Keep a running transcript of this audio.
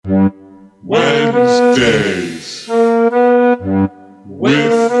Wednesdays with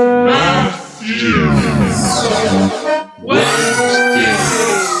Matthew. Wednesdays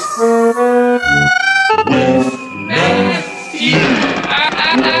with Matthew.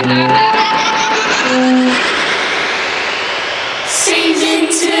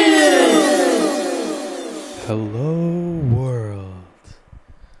 Season 2. Hello, world.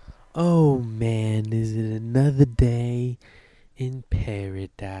 Oh man, is it another day in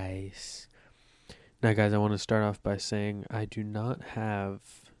paradise? Now, guys, I want to start off by saying I do not have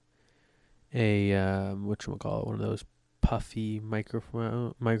a whatchamacallit, one of those puffy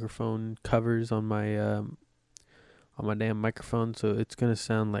microphone covers on my damn microphone, so it's gonna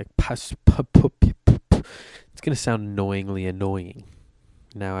sound like it's gonna sound annoyingly annoying.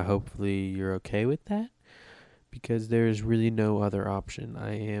 Now, hopefully you're okay with that, because there is really no other option.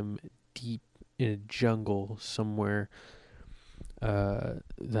 I am deep in a jungle somewhere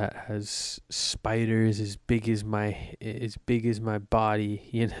that has spiders as big as my body.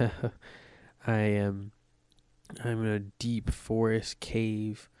 You know, I'm in a deep forest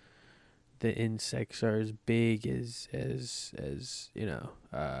cave. The insects are as big as you know,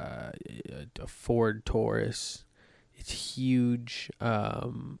 a Ford Taurus. It's huge.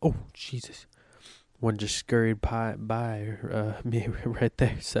 Oh Jesus! One just scurried by me right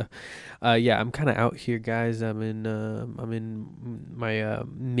there. So, yeah, I'm kind of out here, guys. I'm in my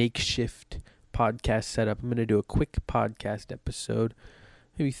makeshift podcast setup. I'm gonna do a quick podcast episode,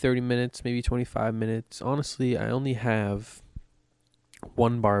 maybe 30 minutes, maybe 25 minutes. Honestly, I only have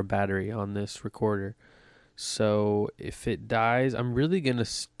 1 bar of battery on this recorder, so if it dies, I'm really gonna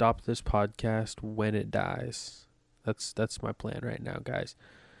stop this podcast when it dies. That's my plan right now, guys.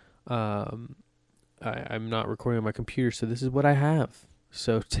 I'm not recording on my computer, so this is what I have.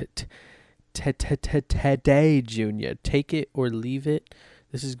 So today, Junior, take it or leave it.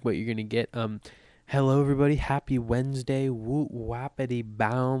 This is what you're gonna get. Hello, everybody. Happy Wednesday. Woot wappity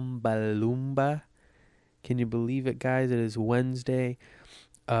bound balloomba. Can you believe it, guys? It is Wednesday.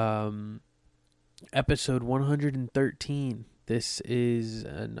 Episode 113. This is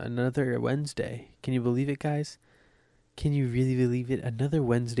another Wednesday. Can you believe it, guys? Can you really believe it? Another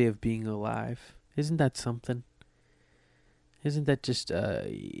Wednesday of being alive. Isn't that something? Isn't that just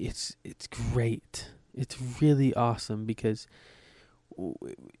it's great. It's really awesome, because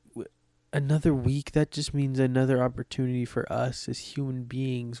another week, that just means another opportunity for us as human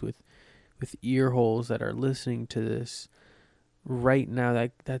beings with ear holes that are listening to this right now.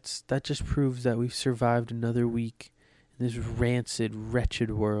 That just proves that we've survived another week in this rancid,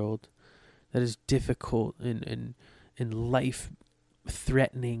 wretched world that is difficult and life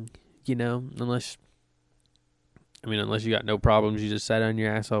threatening. You know, unless you got no problems, you just sat on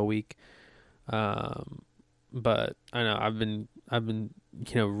your ass all week. But I know I've been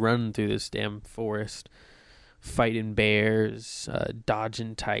running through this damn forest, fighting bears,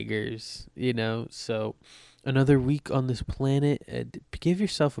 dodging tigers. So another week on this planet. Give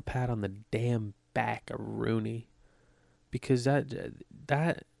yourself a pat on the damn back, a Rooney, because it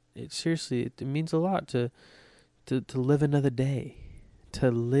seriously, it means a lot to live another day. To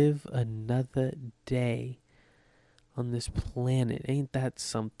live another day on this planet. Ain't that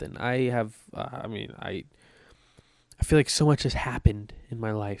something? I feel like so much has happened in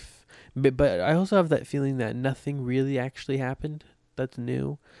my life. But I also have that feeling that nothing really actually happened that's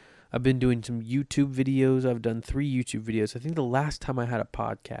new. I've been doing some YouTube videos. I've done 3 YouTube videos. I think the last time I had a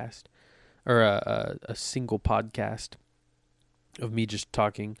podcast, or a single podcast of me just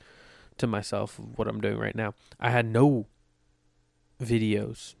talking to myself of what I'm doing right now, I had no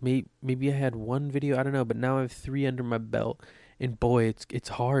videos. Maybe I had 1 video, I don't know, but now I have 3 under my belt, and boy, it's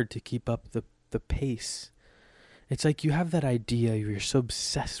hard to keep up the pace. It's like you have that idea, you're so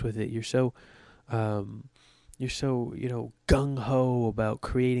obsessed with it, you're so gung-ho about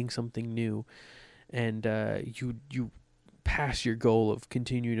creating something new, and you pass your goal of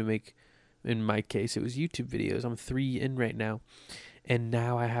continuing to make, in my case it was YouTube videos. I'm 3 in right now, and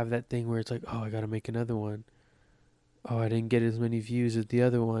now I have that thing where it's like, oh, I gotta make another one. Oh, I didn't get as many views as the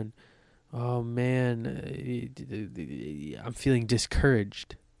other one. Oh, man. I'm feeling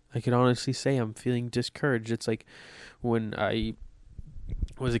discouraged. I can honestly say I'm feeling discouraged. It's like when I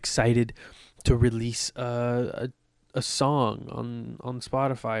was excited to release a song on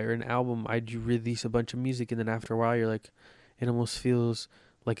Spotify or an album. I'd release a bunch of music, and then after a while you're like, it almost feels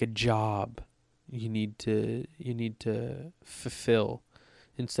like a job you need to fulfill,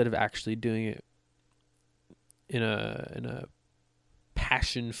 instead of actually doing it in a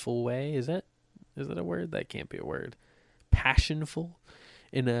passionful way. Is that a word? That can't be a word. Passionful?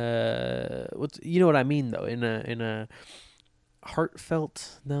 You know what I mean, though. In a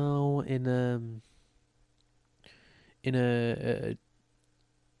heartfelt. No, in a in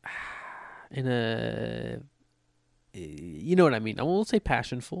a you know what I mean. I won't say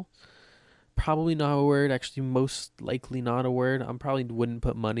passionful. Probably not a word. Actually, most likely not a word. I probably wouldn't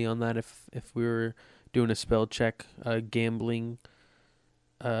put money on that if we were doing a spell check, gambling.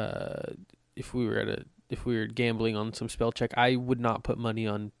 If we were gambling on some spell check, I would not put money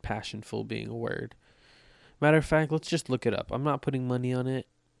on passionful being a word. Matter of fact, let's just look it up. I'm not putting money on it.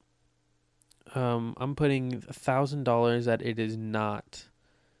 I'm putting $1,000 that it is not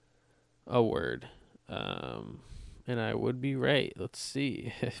a word. And I would be right. Let's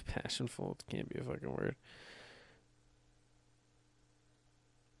see. Passionful can't be a fucking word.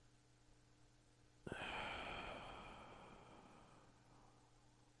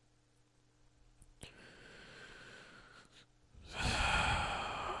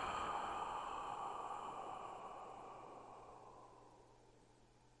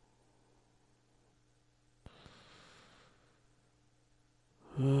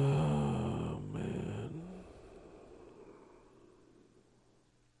 Oh, man.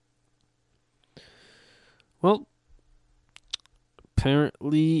 Well,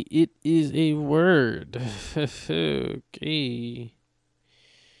 apparently it is a word. Okay.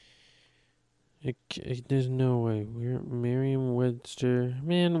 There's no way. We're Merriam-Webster.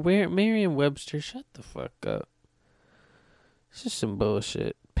 Man, where Merriam-Webster? Shut the fuck up. It's just some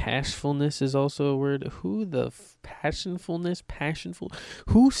bullshit. Passionfulness is also a word. Who the passionfulness? Passionful?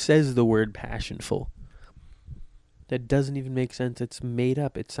 Who says the word passionful? That doesn't even make sense. It's made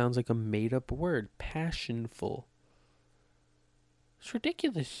up. It sounds like a made up word. Passionful. It's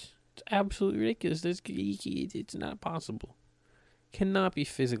ridiculous. It's absolutely ridiculous. It's not possible. Cannot be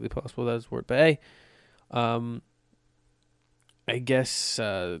physically possible. That's a word. But hey, I guess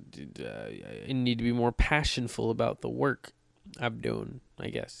I need to be more passionful about the work I'm doing. I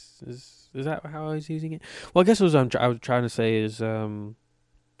guess is that how I was using it? Well, I guess what I was trying to say is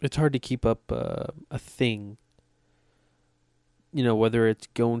it's hard to keep up a thing. You know, whether it's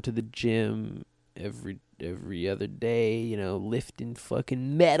going to the gym every other day, you know, lifting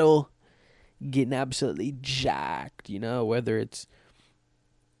fucking metal, getting absolutely jacked, you know, whether it's,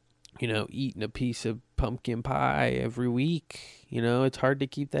 you know, eating a piece of pumpkin pie every week, you know, it's hard to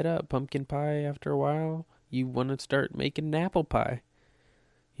keep that up. Pumpkin pie, after a while, you want to start making an apple pie.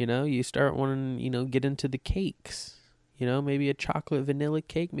 You know, you start wanting, you know, get into the cakes. You know, maybe a chocolate vanilla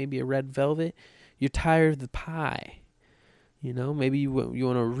cake, maybe a red velvet. You're tired of the pie. You know, maybe you want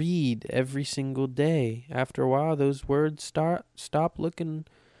to read every single day. After a while, those words stop looking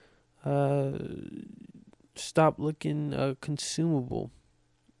consumable.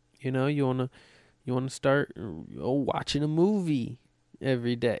 You know, you want to start watching a movie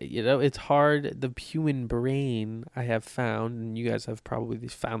every day. You know, it's hard. The human brain, I have found, and you guys have probably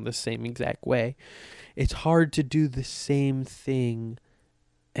found the same exact way. It's hard to do the same thing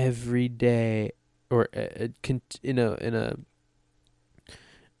every day, or in a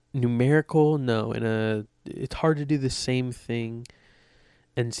numerical. No, it's hard to do the same thing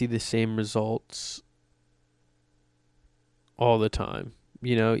and see the same results all the time.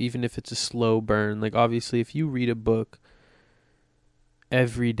 You know, even if it's a slow burn. Like, obviously, if you read a book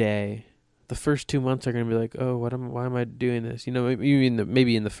every day, the first 2 months are going to be like, oh, why am I doing this? You know,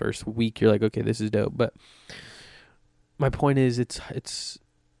 maybe in the first week, you're like, okay, this is dope. But my point is, it's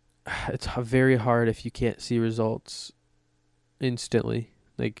very hard if you can't see results instantly.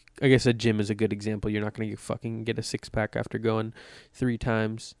 Like, I guess a gym is a good example. You're not going to fucking get a six-pack after going 3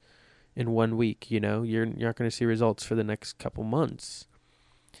 times in 1 week, you know? You're not going to see results for the next couple months.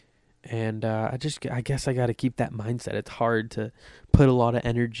 And I guess I got to keep that mindset. It's hard to put a lot of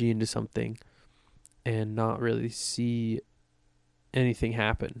energy into something and not really see anything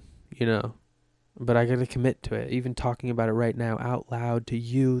happen, you know? But I got to commit to it. Even talking about it right now out loud to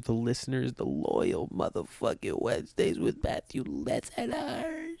you, the listeners, the loyal motherfucking Wednesdays with Matthew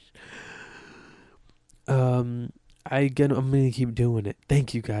listeners. I'm going to keep doing it.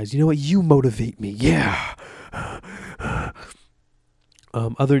 Thank you, guys. You know what? You motivate me. Yeah.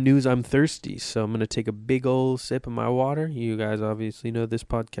 Other news, I'm thirsty, so I'm going to take a big old sip of my water. You guys obviously know this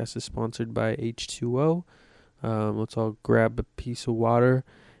podcast is sponsored by H2O. Let's all grab a piece of water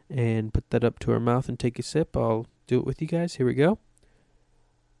and put that up to our mouth and take a sip. I'll do it with you guys. Here we go.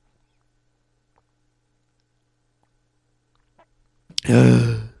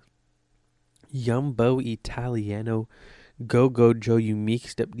 Jumbo Italiano Go Joe Unique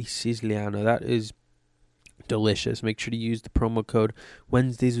Step di Siciliano. That is delicious. Make sure to use the promo code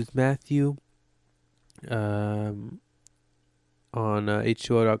Wednesdays with Matthew on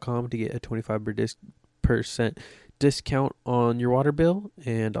H2O.com to get a 25% discount on your water bill,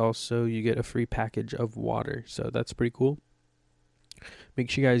 and also you get a free package of water. So that's pretty cool. Make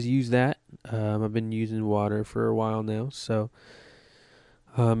sure you guys use that. I've been using water for a while now, so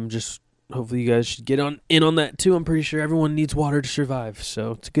just hopefully you guys should get in on that too. I'm pretty sure everyone needs water to survive,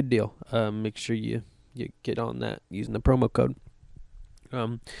 so it's a good deal. Make sure you get on that using the promo code.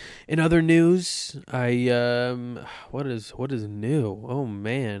 In other news, what is new? Oh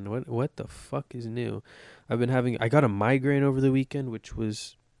man, what the fuck is new? I got a migraine over the weekend, which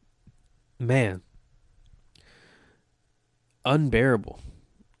was, man, unbearable.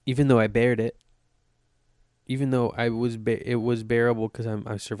 Even though I bared it, even though it was bearable because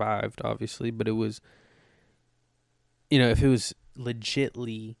I survived, obviously. But it was, if it was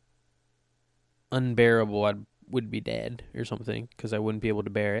legitly unbearable, I would be dead or something because I wouldn't be able to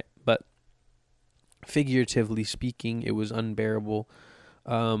bear it. But figuratively speaking, it was unbearable.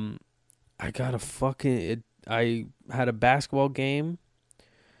 I had a basketball game.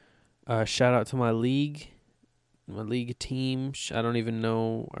 Shout out to my league team. I don't even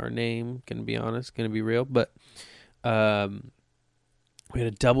know our name, gonna be honest, gonna be real. But we had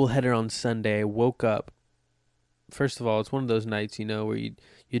a doubleheader on Sunday. I woke up. First of all, it's one of those nights, where you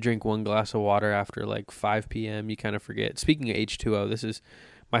drink one glass of water after like 5 p.m. You kind of forget. Speaking of H2O,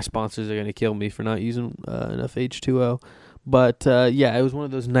 my sponsors are going to kill me for not using enough H2O. But yeah, it was one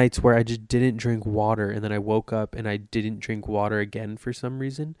of those nights where I just didn't drink water, and then I woke up and I didn't drink water again for some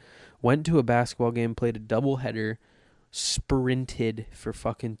reason. Went to a basketball game, played a doubleheader, sprinted for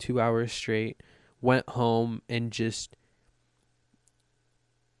fucking 2 hours straight, went home and just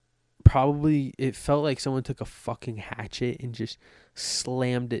probably, it felt like someone took a fucking hatchet and just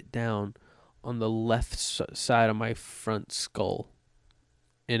slammed it down on the left side of my front skull.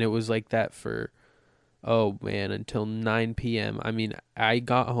 And it was like that for, oh man, until 9 p.m. I mean, I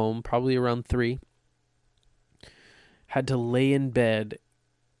got home probably around 3. Had to lay in bed.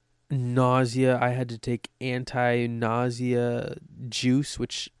 Nausea. I had to take anti-nausea juice,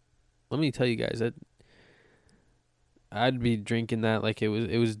 which, let me tell you guys, I'd be drinking that like it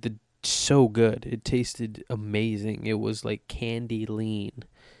was so good. It tasted amazing. It was like candy lean.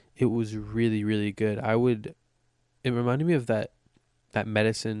 It was really, really good. It reminded me of that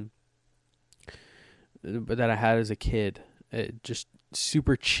medicine that I had as a kid. It just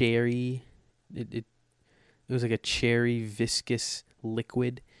super cherry. It was like a cherry viscous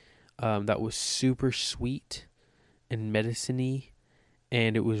liquid that was super sweet and medicine-y,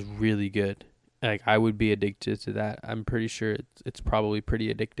 and it was really good. Like, I would be addicted to that. I'm pretty sure it's probably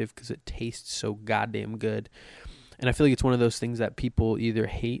pretty addictive because it tastes so goddamn good. And I feel like it's one of those things that people either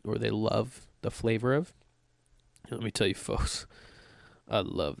hate or they love the flavor of. Let me tell you, folks, I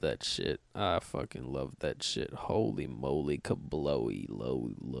love that shit. I fucking love that shit. Holy moly, kablowy,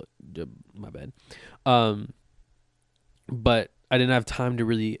 my bad. But I didn't have time to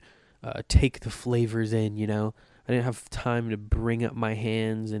really take the flavors in, I didn't have time to bring up my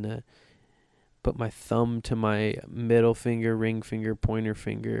hands and put my thumb to my middle finger, ring finger, pointer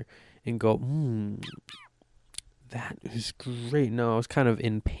finger, and go, that is great. No, I was kind of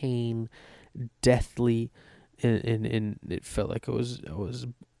in pain, deathly, and it felt like I was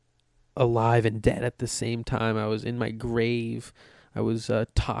alive and dead at the same time. I was in my grave. I was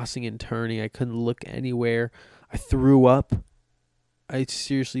tossing and turning. I couldn't look anywhere. I threw up. I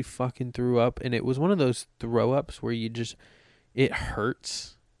seriously fucking threw up, and it was one of those throw-ups where it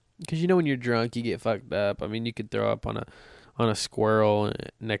hurts. Because when you're drunk, you get fucked up. I mean, you could throw up on a squirrel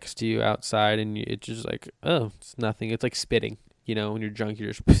next to you outside, and it's just like, oh, it's nothing. It's like spitting. When you're drunk,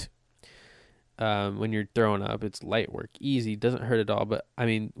 you're just when you're throwing up, it's light work, easy, doesn't hurt at all. But I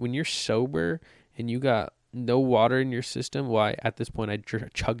mean, when you're sober and you got no water in your system, well, at this point, I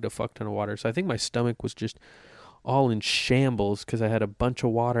chugged a fuck ton of water. So I think my stomach was just all in shambles because I had a bunch of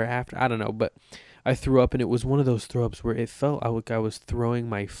water after. I don't know, but I threw up, and it was one of those throw-ups where it felt like I was throwing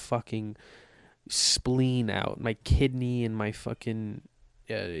my fucking spleen out. My kidney and my fucking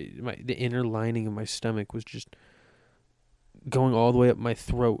the inner lining of my stomach was just going all the way up my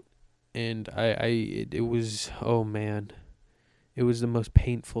throat, and it was, oh man, it was the most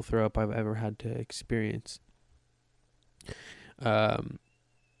painful throw-up I've ever had to experience.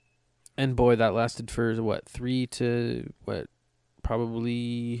 And boy, that lasted for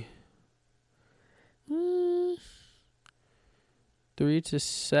probably 3 to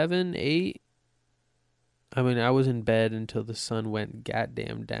 7, 8. I mean, I was in bed until the sun went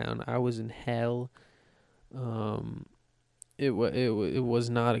goddamn down. I was in hell. It was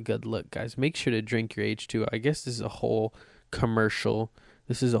not a good look, guys. Make sure to drink your H2O. I guess this is a whole commercial.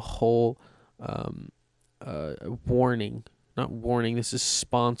 This is a whole warning. Not warning. This is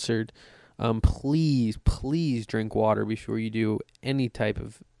sponsored Please drink water before you do any type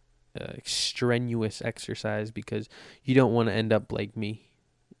of strenuous exercise, because you don't want to end up like me.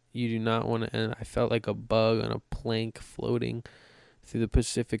 You do not want to end. I felt like a bug on a plank floating through the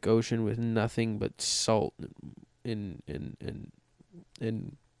Pacific Ocean with nothing but salt and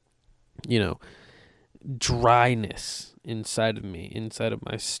dryness inside of me, inside of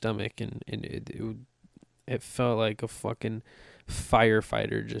my stomach, and it felt like a fucking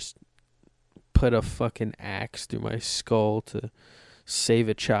firefighter just put a fucking axe through my skull to save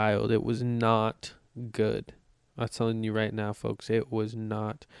a child. It was not good. I'm telling you right now, folks, it was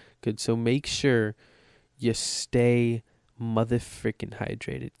not good. So make sure you stay motherfucking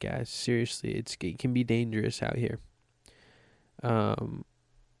hydrated, guys. Seriously, it can be dangerous out here. And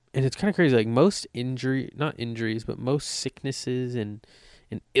it's kind of crazy. Like most not injuries, but most sicknesses and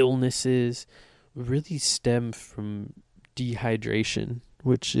illnesses really stem from dehydration,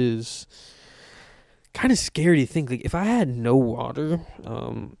 which is kind of scary to think. Like if I had no water,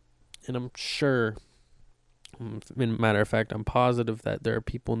 and I'm sure, matter of fact, I'm positive that there are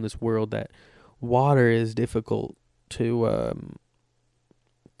people in this world that water is difficult to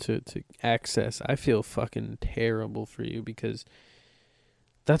access. I feel fucking terrible for you, because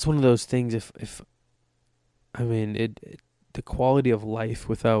that's one of those things. If I mean the quality of life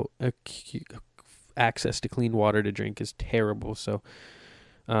without access to clean water to drink is terrible. So,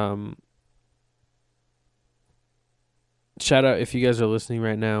 shout out if you guys are listening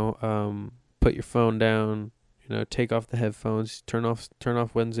right now. Put your phone down. Take off the headphones. Turn off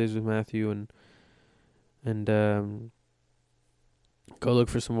Wednesdays with Matthew, and go look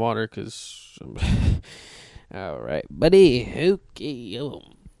for some water, cause all right, buddy. Okay,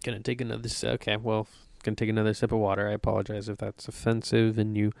 gonna take another sip. Okay, well, gonna take another sip of water. I apologize if that's offensive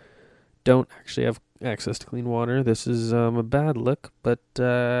and you don't actually have access to clean water. This is a bad look, but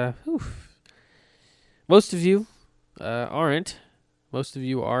most of you aren't. Most of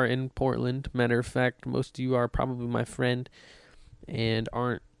you are in Portland. Matter of fact, most of you are probably my friend and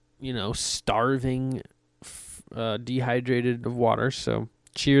aren't, starving, dehydrated of water. So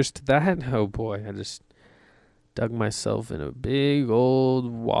cheers to that. Oh boy, I just dug myself in a big old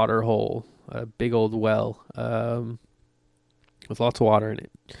water hole, a big old well, with lots of water in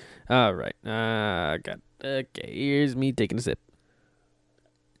it. All right, okay, here's me taking a sip.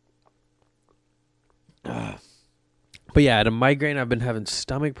 But yeah, I had a migraine. I've been having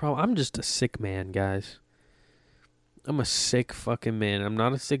stomach problems. I'm just a sick man, guys. I'm a sick fucking man. I'm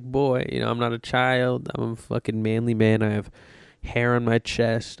not a sick boy. I'm not a child. I'm a fucking manly man. I have hair on my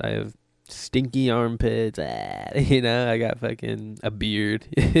chest. I have stinky armpits. I got fucking a beard.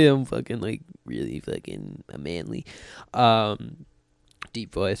 I'm fucking like really fucking manly.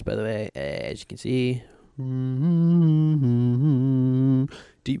 Deep voice, by the way, as you can see.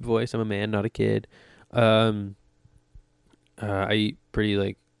 Deep voice. I'm a man, not a kid. I eat pretty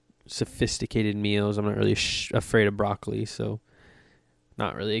like sophisticated meals. I'm not really afraid of broccoli, so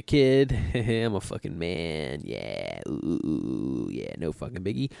not really a kid. I'm a fucking man. Yeah, ooh, yeah, no fucking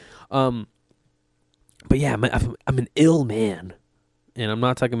biggie. But yeah, I'm an ill man, and I'm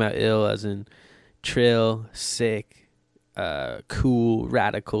not talking about ill as in trill, sick, cool,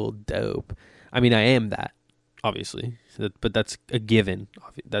 radical, dope. I mean, I am that, obviously, but that's a given.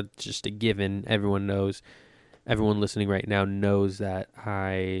 That's just a given. Everyone knows. Everyone listening right now knows that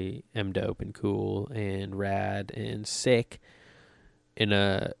I am dope and cool and rad and sick in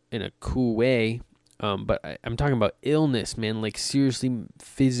a cool way. But I'm talking about illness, man. Like seriously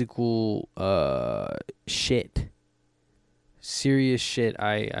physical shit. Serious shit.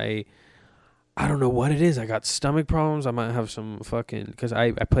 I don't know what it is. I got stomach problems. I might have some fucking, because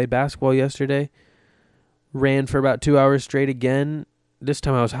I played basketball yesterday. Ran for about 2 hours straight again. This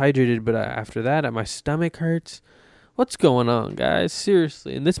time I was hydrated, but after that, my stomach hurts. What's going on, guys?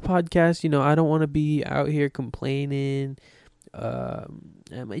 Seriously. In this podcast, I don't want to be out here complaining. My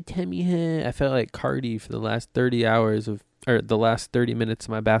tummy hurt. I felt like Cardi for the last 30 minutes of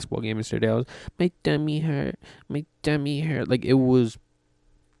my basketball game yesterday. I was, my tummy hurt. Like, it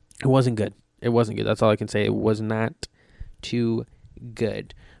wasn't good. It wasn't good. That's all I can say. It was not too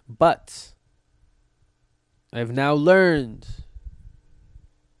good. But I've now learned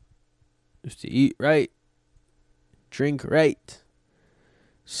is to eat right, drink right,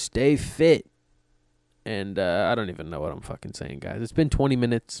 stay fit, and I don't even know what I'm fucking saying, guys. It's been 20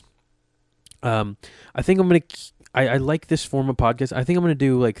 minutes. I think I'm going to... I like this form of podcast. I think I'm going to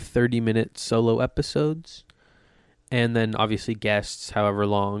do like 30-minute solo episodes, and then obviously guests, however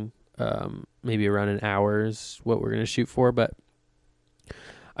long, maybe around an hour is what we're going to shoot for, but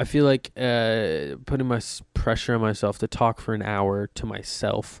I feel like putting my pressure on myself to talk for an hour to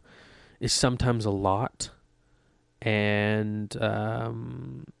myself is sometimes a lot. And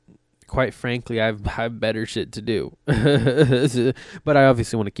quite frankly, I've better shit to do. But I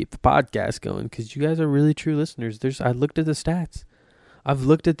obviously want to keep the podcast going because you guys are really true listeners. I looked at the stats. I've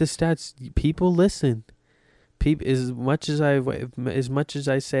looked at the stats. People listen. As much as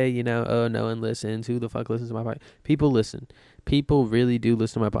I say, you know, oh, no one listens. Who the fuck listens to my podcast? People listen. People really do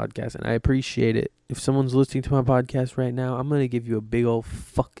listen to my podcast, and I appreciate it. If someone's listening to my podcast right now, I'm gonna give you a big old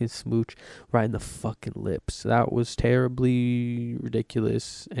fucking smooch right in the fucking lips. That was terribly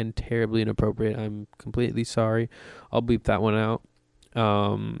ridiculous and terribly inappropriate. I'm completely sorry. I'll bleep that one out.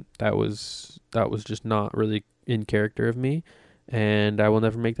 That was just not really in character of me, and I will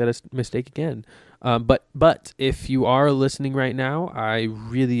never make that a mistake again. But if you are listening right now, I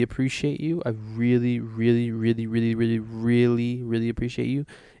really appreciate you. I really, really, really, really, really, really, really appreciate you.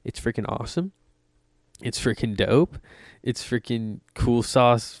 It's freaking awesome. It's freaking dope. It's freaking cool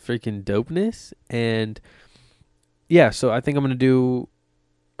sauce, freaking dopeness. And yeah, so I think I'm going to do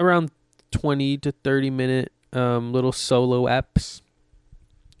around 20 to 30 minute little solo eps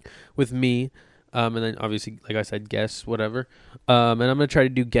with me. And then obviously, like I said, guests, whatever. And I'm going to try to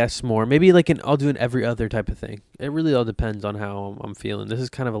do guests more. Maybe I'll do an every other type of thing. It really all depends on how I'm feeling. This is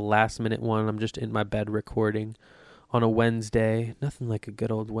kind of a last minute one. I'm just in my bed recording on a Wednesday. Nothing like a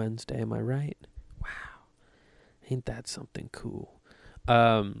good old Wednesday, am I right? Wow. Ain't that something cool?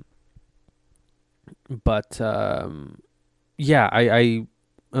 Yeah, I'm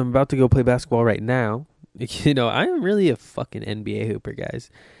about to go play basketball right now. You know, I'm really a fucking NBA hooper, guys.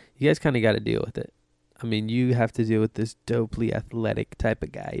 You guys kind of got to deal with it. I mean, you have to deal with this dopely athletic type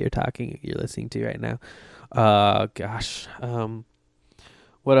of guy you're listening to right now. Gosh.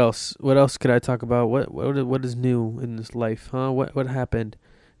 What else? What else could I talk about? What is new in this life? Huh? What happened?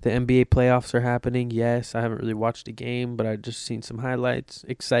 The NBA playoffs are happening. Yes, I haven't really watched a game, but I just seen some highlights.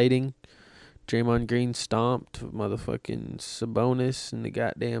 Exciting. Draymond Green stomped motherfucking Sabonis in the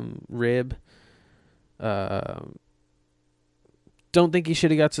goddamn rib. Don't think he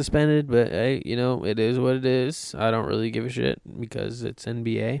should have got suspended, but hey, you know, it is what it is. I don't really give a shit because it's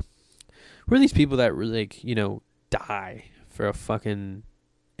NBA. Who are these people that really, die for a fucking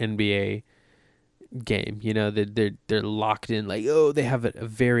NBA game? You know, they're locked in, they have a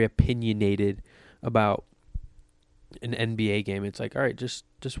very opinionated about an NBA game. It's like, all right, just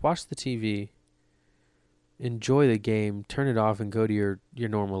watch the TV, enjoy the game, turn it off, and go to your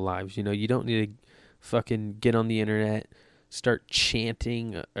normal lives. You know, you don't need to fucking get on the internet, start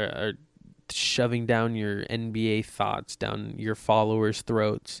chanting or shoving down your NBA thoughts down your followers'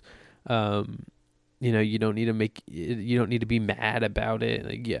 throats. You know, you don't need to be mad about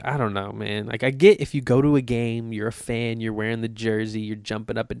it. I don't know, man. I get if you go to a game, you're a fan, you're wearing the jersey, you're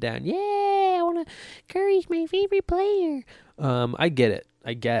jumping up and down. Yeah, Curry's my favorite player. I get it,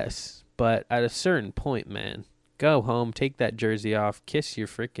 I guess. But at a certain point, man, go home, take that jersey off, kiss your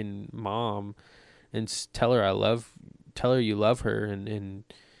freaking mom, and tell her you love her, and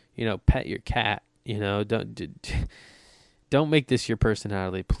pet your cat. Don't make this your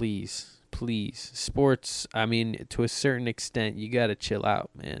personality, please. Sports, I mean, to a certain extent, you gotta chill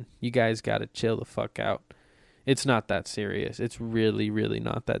out, man. You guys gotta chill the fuck out. It's not that serious. It's really, really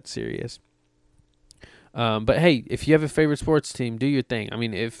not that serious. But hey, if you have a favorite sports team, do your thing. I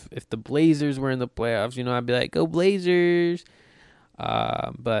mean, if the Blazers were in the playoffs, I'd be like, go Blazers.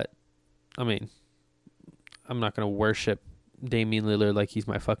 But I mean, I'm not gonna worship Damian Lillard like he's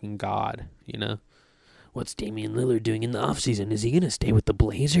my fucking god, What's Damian Lillard doing in the offseason? Is he going to stay with the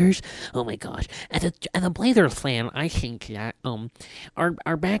Blazers? Oh, my gosh. As a Blazers fan, I think that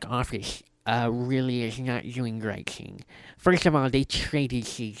our back office really is not doing great, King. First of all, they traded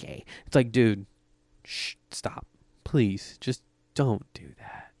CJ. It's like, dude, stop. Please, just don't do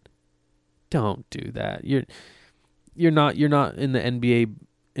that. Don't do that. You're not in the NBA,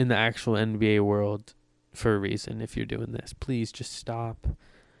 in the actual NBA world for a reason if you're doing this. Please just stop.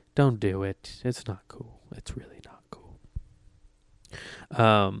 Don't do it. It's not cool. It's really not cool.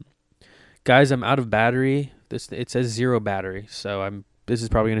 Guys, I'm out of battery. It says 0 battery, so this is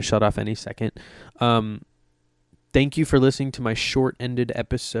probably going to shut off any second. Thank you for listening to my short-ended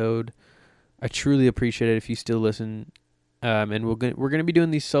episode. I truly appreciate it if you still listen. And we're going to be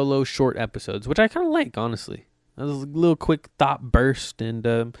doing these solo short episodes, which I kind of like, honestly. That was a little quick thought burst, and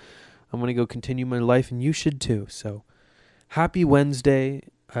I'm going to go continue my life, and you should too. So, happy Wednesday.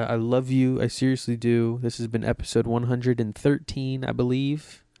 I love you. I seriously do. This has been episode 113, I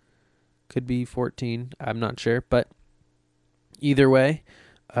believe. Could be 14. I'm not sure. But either way,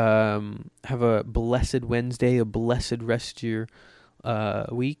 have a blessed Wednesday, a blessed rest of your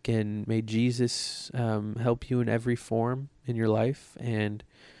week. And may Jesus help you in every form in your life. And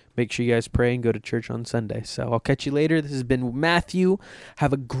make sure you guys pray and go to church on Sunday. So I'll catch you later. This has been Matthew.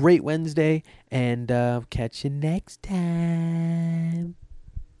 Have a great Wednesday, and catch you next time.